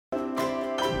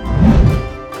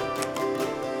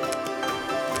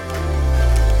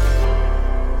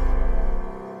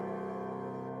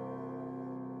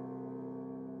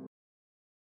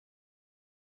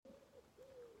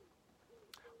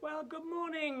Well, good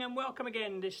morning and welcome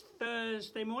again this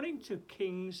Thursday morning to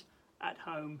Kings at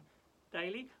Home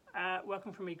Daily.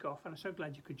 Welcome from me, Goff, and I'm so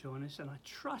glad you could join us, and I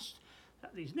trust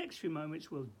that these next few moments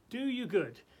will do you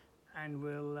good and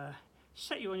will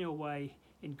set you on your way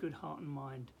in good heart and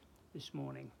mind this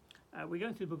morning. We're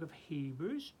going through the book of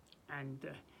Hebrews, and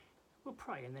we'll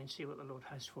pray and then see what the Lord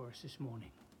has for us this morning.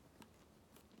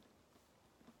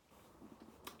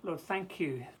 Lord, thank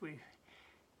you.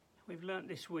 We've learnt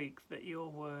this week that your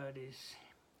word is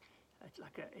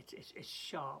it's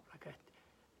sharp, like a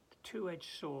two-edged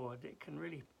sword. It can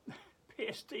really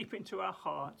pierce deep into our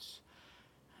hearts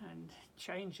and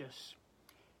change us.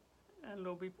 And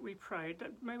Lord, we pray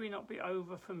that may we not be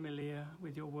over familiar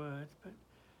with your word, but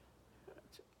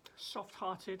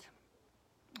soft-hearted.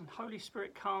 And Holy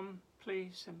Spirit, come,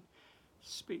 please, and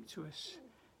speak to us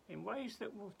in ways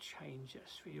that will change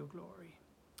us for your glory.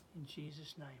 In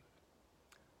Jesus' name.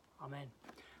 Amen.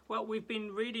 Well, we've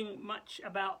been reading much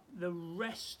about the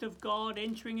rest of God,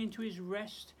 entering into his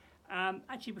rest.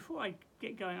 Actually, before I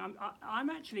get going, I'm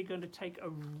actually going to take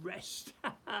a rest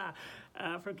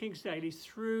from King's Daily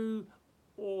through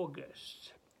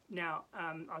August. Now,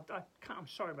 I'm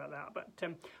sorry about that, but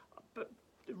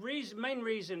the main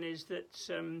reason is that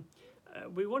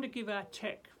we want to give our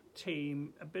tech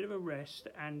team a bit of a rest,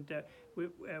 and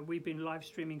we've been live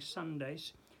streaming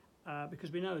Sundays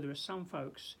because we know there are some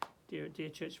folks, dear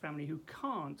church family, who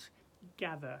can't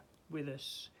gather with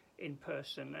us in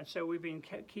person, and so we've been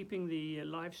keeping the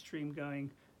live stream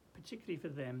going, particularly for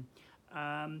them.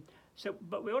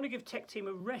 But we want to give tech team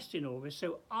a rest in August,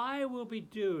 so I will be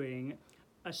doing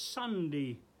a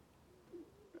Sunday.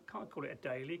 I can't call it a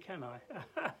daily, can I?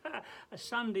 A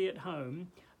Sunday at home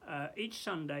each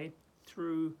Sunday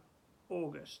through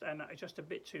August, and it's just a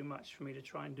bit too much for me to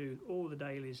try and do all the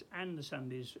dailies and the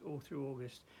Sundays all through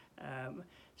August.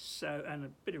 And a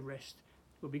bit of rest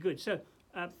will be good. So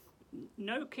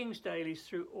no King's Dailies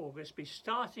through August. Be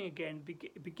starting again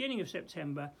beginning of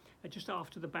September, just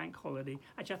after the bank holiday.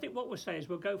 Actually, I think what we'll say is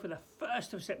we'll go for the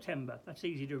 1st of September. That's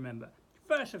easy to remember.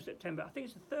 1st of September. I think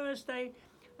it's a Thursday.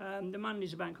 The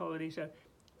Monday's a bank holiday, so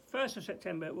 1st of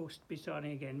September we'll be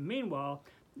starting again. Meanwhile,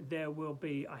 there will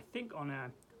be, I think, on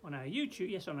our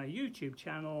YouTube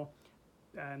channel,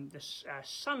 this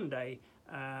Sunday,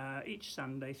 each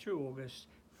Sunday through August,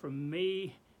 from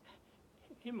me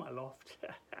in my loft,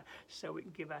 so we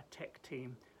can give our tech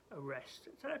team a rest.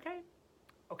 Is that okay?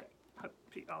 Okay.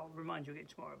 I'll remind you again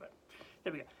tomorrow, but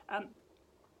there we go.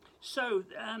 So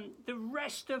the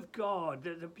rest of God,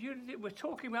 the beauty, we're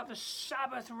talking about the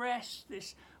Sabbath rest.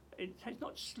 It's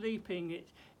not sleeping.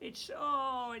 It's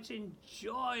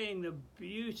enjoying the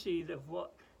beauty of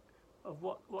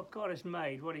what God has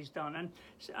made, what he's done. And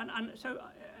so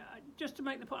just to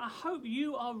make the point, I hope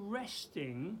you are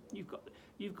resting.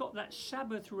 You've got that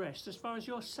Sabbath rest as far as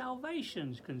your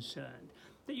salvation's concerned.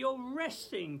 That you're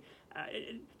resting,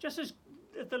 just as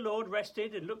the Lord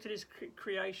rested and looked at his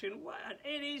creation. Well,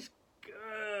 it is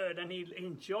good, and he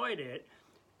enjoyed it.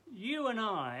 You and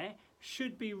I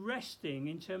should be resting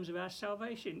in terms of our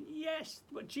salvation. Yes,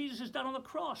 what Jesus has done on the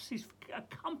cross, he's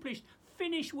accomplished,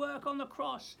 finished work on the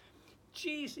cross.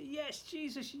 Jesus,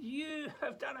 you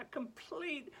have done a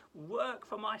complete work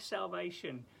for my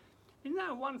salvation. Isn't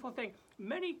that a wonderful thing?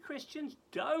 Many Christians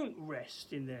don't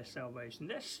rest in their salvation.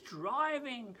 They're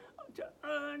striving to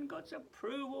earn God's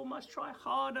approval, must try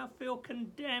harder, feel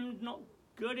condemned, not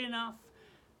good enough.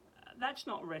 That's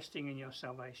not resting in your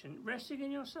salvation. Resting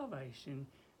in your salvation,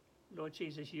 Lord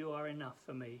Jesus, you are enough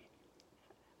for me.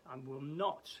 I will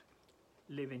not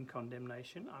live in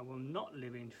condemnation. I will not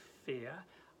live in fear.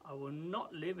 I will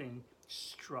not live in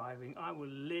striving. I will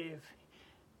live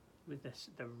with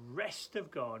the rest of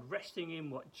God, resting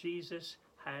in what Jesus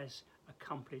has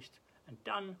accomplished and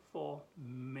done for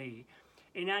me,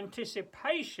 in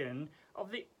anticipation of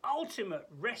the ultimate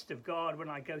rest of God when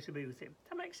I go to be with him. Does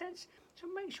that make sense? So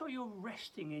make sure you're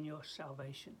resting in your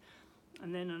salvation.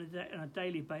 And then on a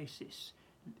daily basis,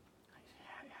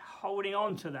 holding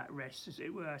on to that rest, as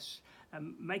it were,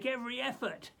 make every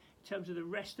effort in terms of the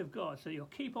rest of God, so you'll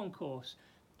keep on course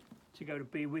to go to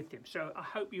be with him. So I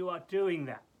hope you are doing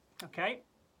that. Okay.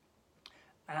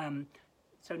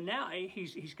 So now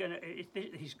he's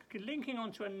linking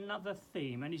on to another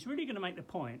theme, and he's really going to make the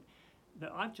point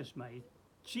that I've just made.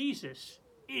 Jesus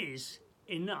is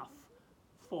enough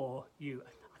for you.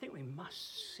 I think we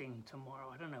must sing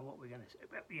tomorrow. I don't know what we're going to say,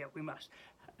 but yeah, we must.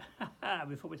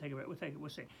 Before we take a break, we'll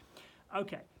sing.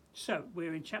 Okay, so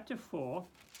we're in chapter 4,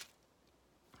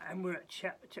 and we're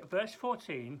at verse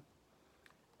 14,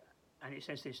 and it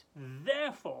says this: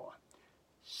 Therefore,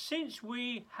 since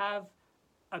we have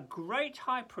a great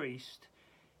high priest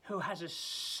who has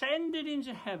ascended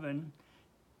into heaven,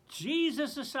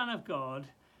 Jesus the Son of God,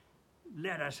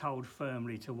 let us hold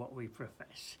firmly to what we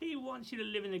profess. He wants you to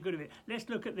live in the good of it. Let's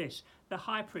look at this. The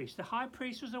high priest. The high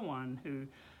priest was the one who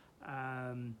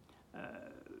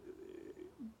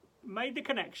made the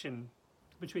connection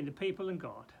between the people and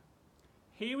God.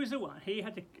 He was the one. He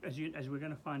had to, as we're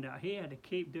going to find out, he had to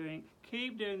keep doing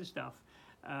the stuff.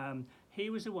 He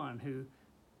was the one who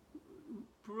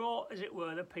brought, as it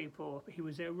were, the people. He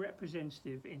was their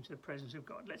representative into the presence of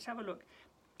God. Let's have a look.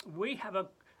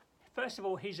 First of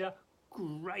all, he's a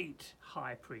great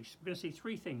high priest. We're going to see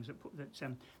three things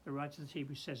that the writer of the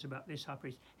Hebrews says about this high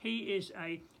priest. He is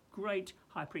a great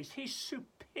high priest. He's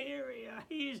superior.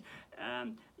 He is,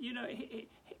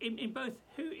 in both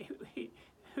who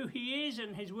he is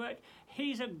and his work.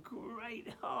 He's a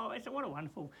great. What a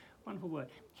wonderful word.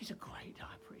 He's a great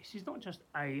high priest. He's not just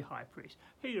a high priest.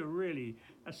 He's a really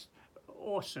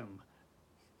awesome.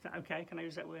 Is that okay? Can I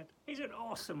use that word? He's an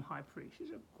awesome high priest.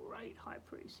 He's a great high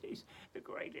priest. He's the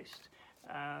greatest.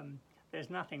 There's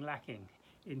nothing lacking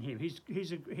in him. He's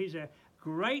a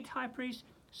great high priest.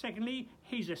 Secondly,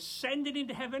 he's ascended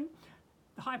into heaven.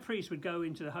 The high priest would go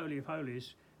into the Holy of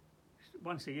Holies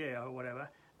once a year or whatever,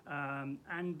 and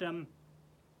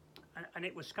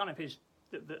it was kind of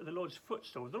the Lord's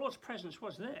footstool. The Lord's presence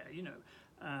was there,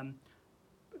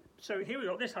 So here we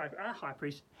got our high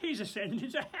priest. He's ascended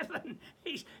into heaven.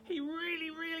 He really,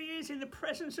 really is in the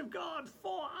presence of God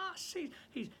for us.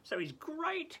 He's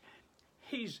great.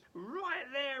 He's right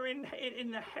there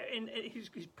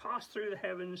he's passed through the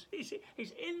heavens. He's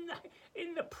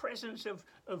in the presence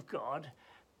of God.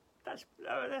 That's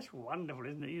wonderful,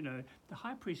 isn't it? The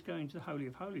high priest going to the Holy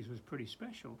of Holies was pretty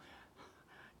special.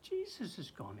 Jesus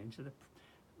has gone into the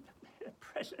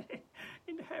presence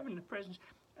into heaven, the presence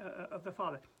of the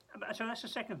Father. So that's the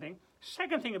second thing.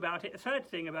 Second thing about it, the third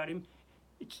thing about him,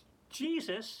 it's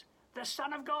Jesus, the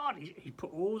Son of God. He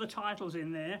put all the titles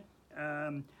in there,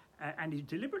 and he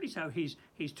deliberately so. He's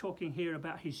talking here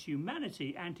about his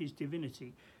humanity and his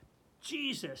divinity.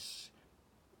 Jesus,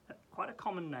 quite a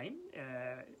common name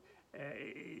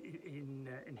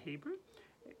in Hebrew.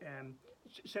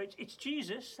 So it's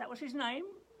Jesus. That was his name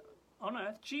on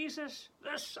earth. Jesus,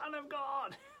 the Son of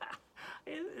God.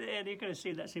 And you're going to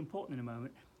see that's important in a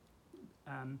moment.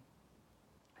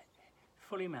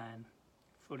 Fully man,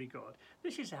 fully God.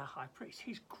 This is our high priest.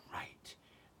 He's great,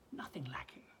 nothing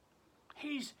lacking.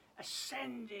 He's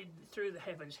ascended through the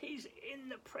heavens. He's in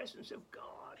the presence of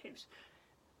God. And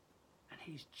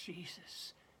he's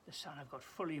Jesus, the Son of God,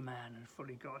 fully man and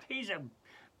fully God. He's a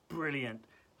brilliant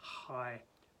high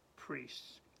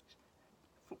priest.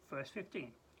 Verse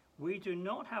 15. We do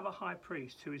not have a high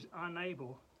priest who is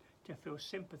unable to feel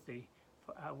sympathy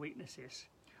for our weaknesses.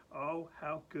 Oh,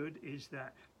 how good is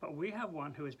that? But we have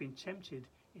one who has been tempted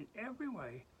in every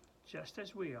way, just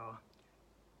as we are,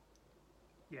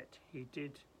 yet he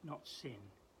did not sin.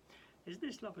 Isn't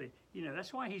this lovely?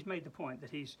 That's why he's made the point that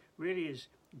he's really is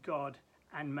God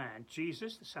and man.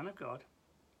 Jesus, the Son of God.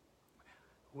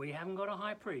 We haven't got a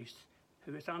high priest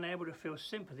who is unable to feel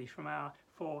sympathy for our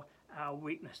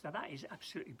weakness. Now that is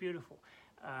absolutely beautiful.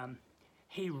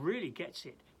 He really gets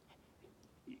it.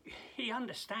 He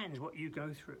understands what you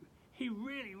go through. He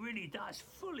really, really does.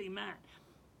 Fully man.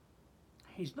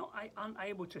 He's not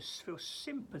unable to feel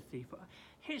sympathy for.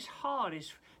 His heart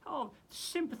is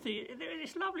sympathy.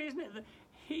 It's lovely, isn't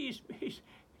it?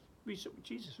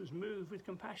 Jesus was moved with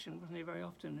compassion, wasn't he? Very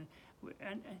often,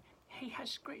 and he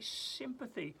has great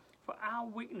sympathy for our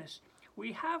weakness.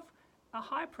 We have a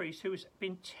high priest who has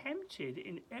been tempted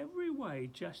in every way,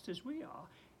 just as we are,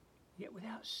 yet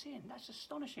without sin. That's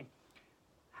astonishing.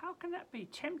 How can that be?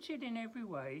 Tempted in every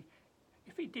way.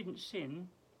 If he didn't sin,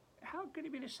 how could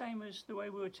it be the same as the way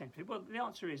we were tempted? Well, the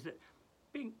answer is that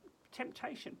being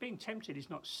tempted is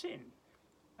not sin.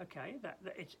 Okay,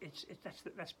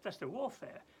 that's the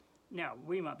warfare. Now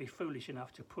we might be foolish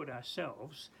enough to put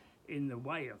ourselves in the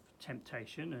way of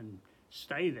temptation and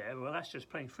stay there. Well, that's just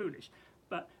plain foolish.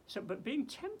 But being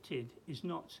tempted is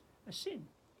not a sin.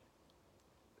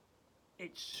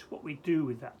 It's what we do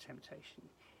with that temptation.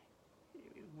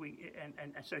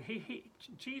 So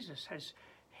Jesus has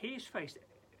faced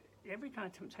every kind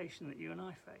of temptation that you and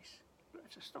I face.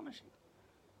 That's astonishing.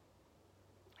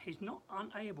 He's not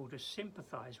unable to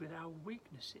sympathize with our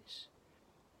weaknesses.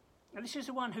 And this is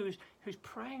the one who's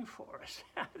praying for us.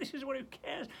 This is the one who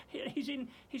cares.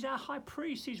 He's our high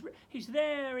priest. He's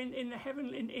there in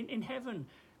heaven,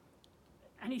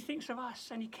 and he thinks of us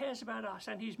and he cares about us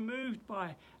and he's moved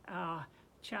by our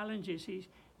challenges.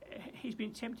 He's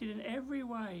been tempted in every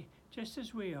way, just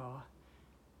as we are,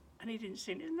 and he didn't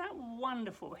sin. Isn't that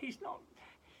wonderful?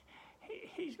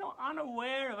 He's not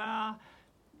unaware of our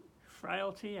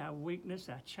frailty, our weakness,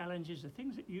 our challenges, the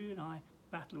things that you and I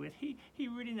battle with. He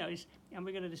really knows, and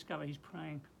we're going to discover he's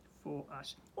praying for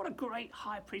us. What a great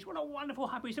high priest! What a wonderful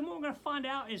high priest! And what we're going to find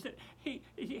out is that he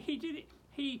did it.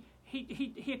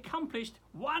 He accomplished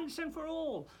once and for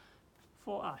all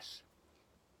for us.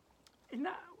 Isn't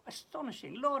that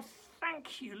astonishing? Lord,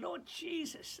 thank you, Lord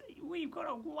Jesus. We've got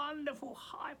a wonderful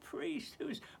high priest who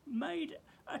has made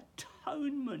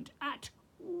atonement at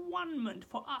one-ment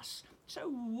for us,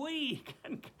 so we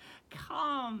can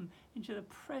come into the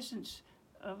presence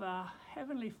of our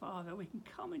Heavenly Father. We can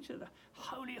come into the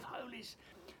Holy of Holies.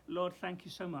 Lord, thank you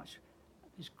so much.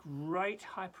 This great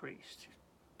high priest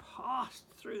passed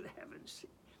through the heavens.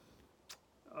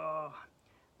 Oh,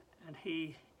 and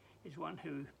he is one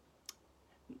who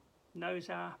knows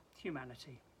our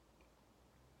humanity.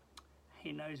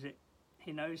 He knows it.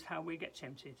 He knows how we get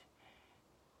tempted.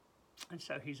 And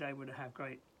so he's able to have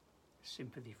great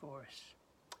sympathy for us.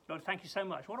 Lord, thank you so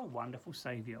much. What a wonderful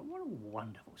Saviour. What a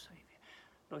wonderful Saviour.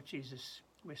 Lord Jesus,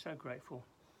 we're so grateful.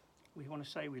 We want to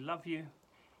say we love you.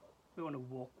 We want to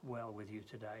walk well with you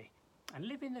today and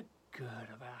live in the good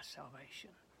of our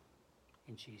salvation.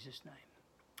 In Jesus' name.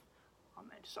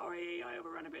 Amen. Sorry, I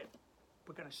overran a bit.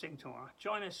 We're going to sing tomorrow.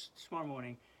 Join us tomorrow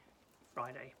morning,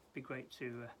 Friday. Be great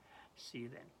to see you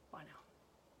then. Bye now.